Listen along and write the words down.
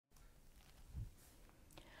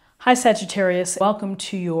Hi Sagittarius, welcome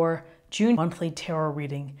to your June monthly tarot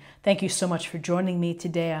reading. Thank you so much for joining me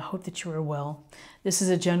today. I hope that you are well. This is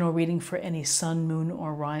a general reading for any sun, moon,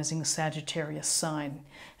 or rising Sagittarius sign.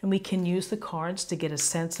 And we can use the cards to get a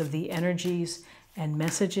sense of the energies and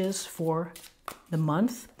messages for the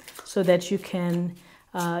month so that you can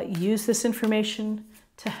use this information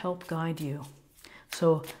to help guide you.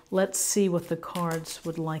 So let's see what the cards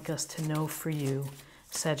would like us to know for you,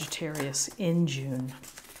 Sagittarius, in June.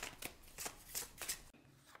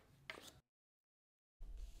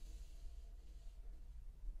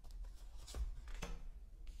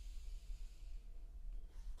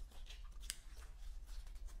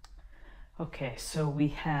 Okay, so we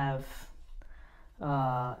have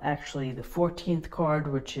actually the 14th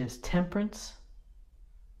card, which is Temperance.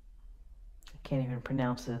 I can't even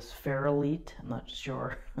pronounce this. Feralite, I'm not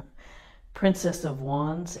sure. Princess of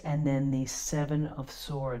Wands, and then the Seven of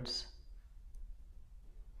Swords.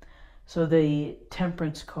 So the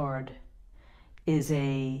Temperance card is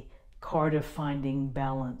a card of finding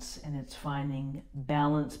balance, and it's finding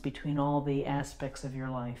balance between all the aspects of your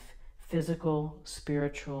life: physical,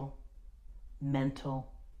 spiritual,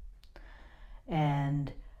 mental,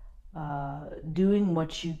 and doing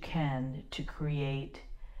what you can to create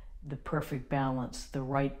the perfect balance, the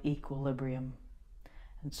right equilibrium.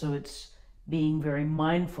 And so it's being very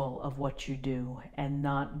mindful of what you do and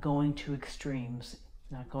not going to extremes,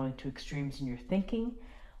 not going to extremes in your thinking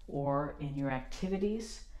or in your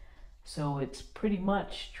activities. So it's pretty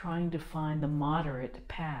much trying to find the moderate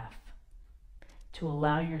path to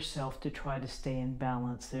allow yourself to try to stay in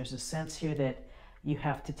balance. There's a sense here that you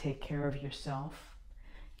have to take care of yourself.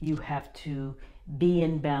 You have to be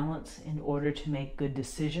in balance in order to make good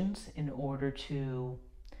decisions, in order to,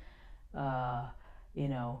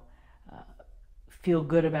 feel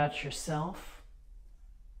good about yourself.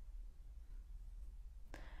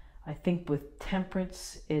 I think with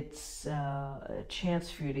Temperance, it's a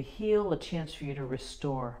chance for you to heal, a chance for you to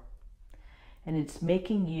restore. And it's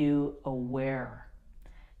making you aware.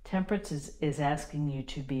 Temperance is asking you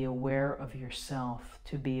to be aware of yourself,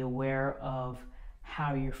 to be aware of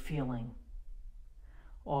how you're feeling.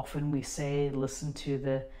 Often we say, listen to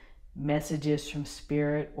the messages from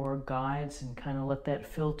Spirit or guides and kind of let that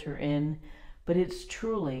filter in. But it's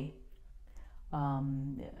truly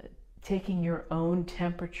taking your own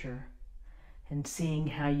temperature and seeing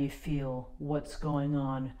how you feel, what's going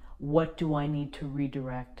on, what do I need to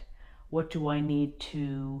redirect, what do I need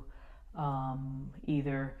to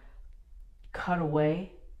either cut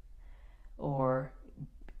away or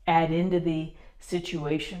add into the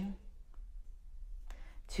situation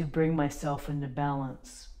to bring myself into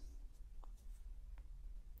balance.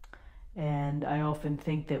 And I often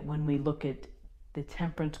think that when we look at the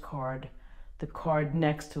Temperance card, the card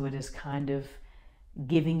next to it is kind of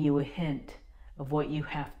giving you a hint of what you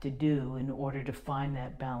have to do in order to find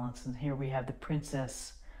that balance. And here we have the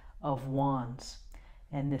Princess of Wands.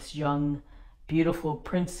 And this young, beautiful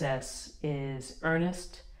princess is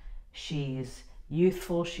earnest. She's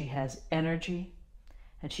youthful. She has energy.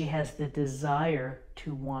 And she has the desire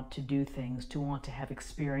to want to do things, to want to have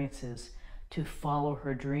experiences, to follow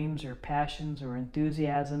her dreams or passions or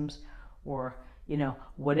enthusiasms or,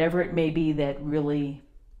 whatever it may be that really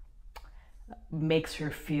makes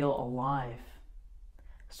her feel alive.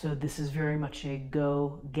 So this is very much a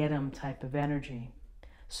go get 'em type of energy.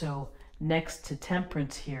 So next to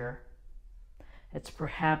Temperance here, it's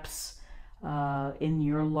perhaps in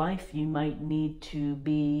your life you might need to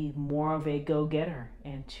be more of a go-getter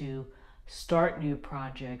and to start new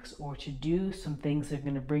projects or to do some things that are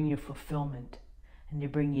going to bring you fulfillment and to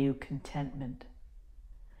bring you contentment.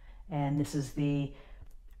 And this is the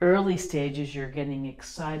early stages. You're getting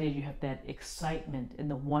excited. You have that excitement and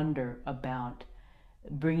the wonder about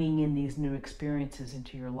bringing in these new experiences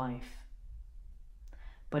into your life.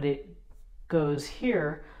 But it goes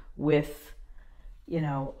here with,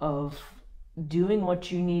 of doing what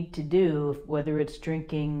you need to do, whether it's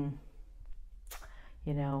drinking,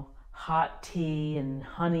 hot tea and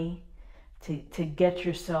honey to get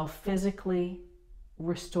yourself physically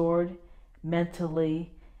restored,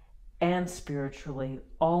 mentally and spiritually,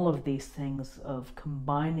 all of these things of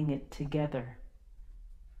combining it together.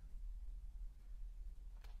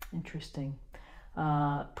 Interesting.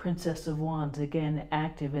 Princess of Wands, again,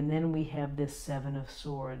 active. And then we have this Seven of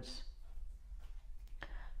Swords.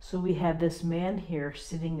 So we have this man here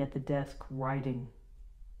sitting at the desk writing.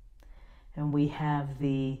 And we have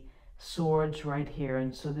the swords right here.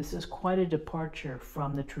 And so this is quite a departure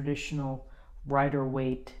from the traditional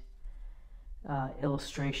Rider-Waite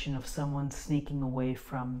illustration of someone sneaking away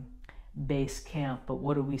from base camp. But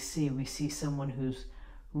what do we see? We see someone who's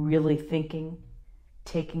really thinking,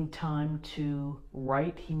 taking time to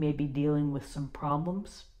write. He may be dealing with some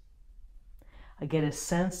problems. I get a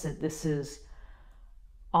sense that this is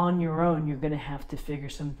on your own. You're going to have to figure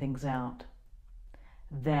some things out.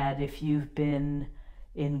 That if you've been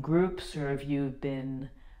in groups or if you've been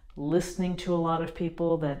listening to a lot of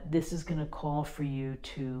people, that this is going to call for you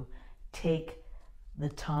to take the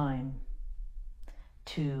time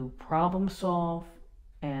to problem solve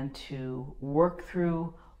and to work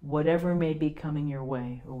through whatever may be coming your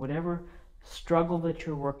way or whatever struggle that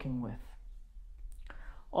you're working with.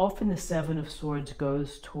 Often the Seven of Swords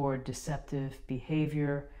goes toward deceptive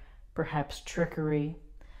behavior, perhaps trickery.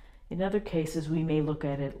 In other cases, we may look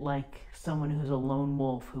at it like someone who's a lone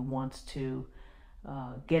wolf who wants to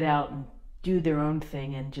get out and do their own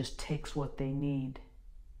thing and just takes what they need.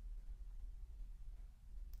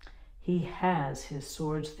 He has his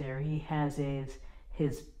swords there. He has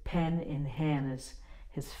his pen in hand,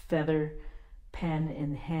 his feather pen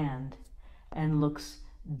in hand, and looks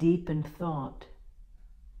deep in thought.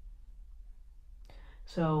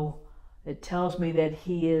 So it tells me that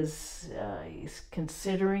he's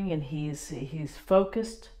considering and he's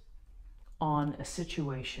focused on a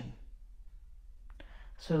situation.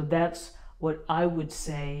 So that's what I would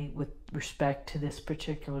say with respect to this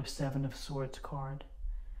particular Seven of Swords card,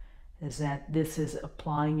 is that this is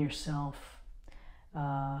applying yourself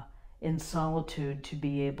in solitude to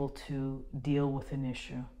be able to deal with an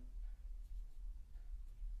issue.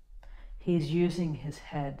 He's using his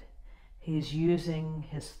head. He's using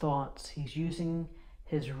his thoughts. He's using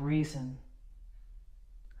his reason,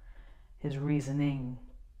 his reasoning,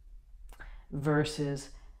 versus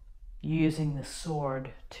using the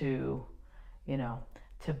sword to,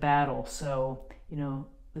 to battle. So,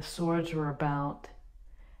 the swords are about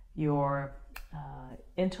your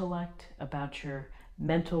intellect, about your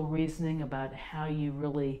mental reasoning, about how you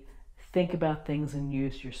really think about things and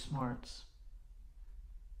use your smarts.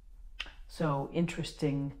 So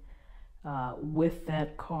interesting with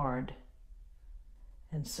that card.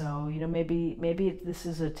 And so, maybe this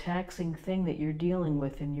is a taxing thing that you're dealing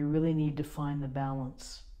with and you really need to find the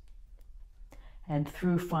balance. And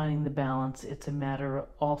through finding the balance, it's a matter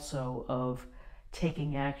also of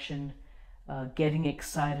taking action, getting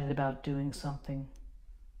excited about doing something.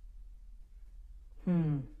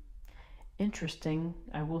 Interesting.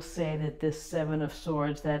 I will say that this Seven of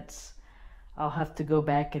Swords, I'll have to go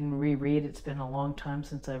back and reread. It's been a long time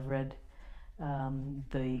since I've read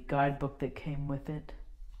the guidebook that came with it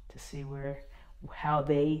to see how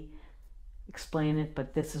they explain it,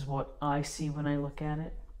 but this is what I see when I look at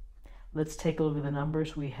it. Let's take a look at the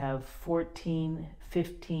numbers. We have 14,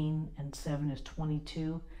 15, and 7 is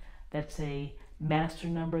 22. That's a master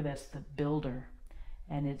number. That's the builder.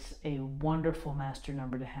 And it's a wonderful master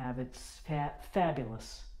number to have. It's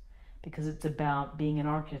fabulous because it's about being an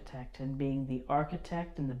architect and being the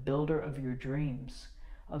architect and the builder of your dreams,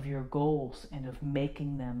 of your goals, and of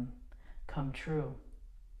making them come true.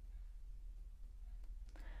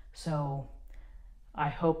 So I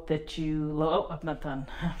hope that you... Oh, I'm not done.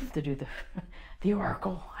 I have to do the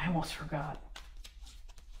oracle. I almost forgot.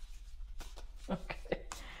 Okay.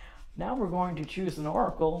 Now we're going to choose an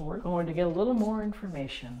oracle and we're going to get a little more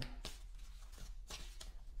information.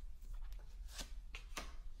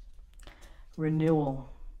 Renewal.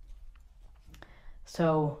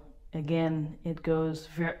 So again, it goes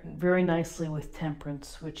very nicely with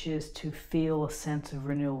Temperance, which is to feel a sense of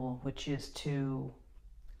renewal, which is to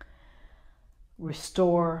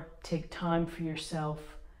restore, take time for yourself,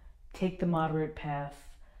 take the moderate path,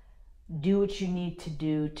 do what you need to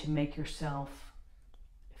do to make yourself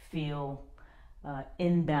feel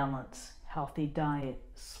in balance, healthy diet,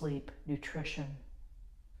 sleep, nutrition,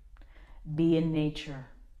 be in nature,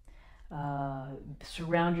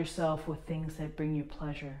 surround yourself with things that bring you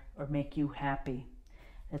pleasure or make you happy.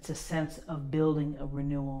 It's a sense of building a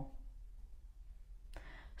renewal.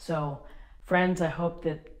 So friends, I hope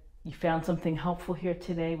that you found something helpful here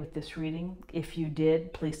today with this reading. If you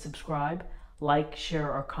did, please subscribe, like,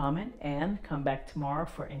 share, or comment, and come back tomorrow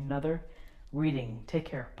for another reading. Take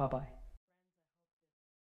care. Bye-bye.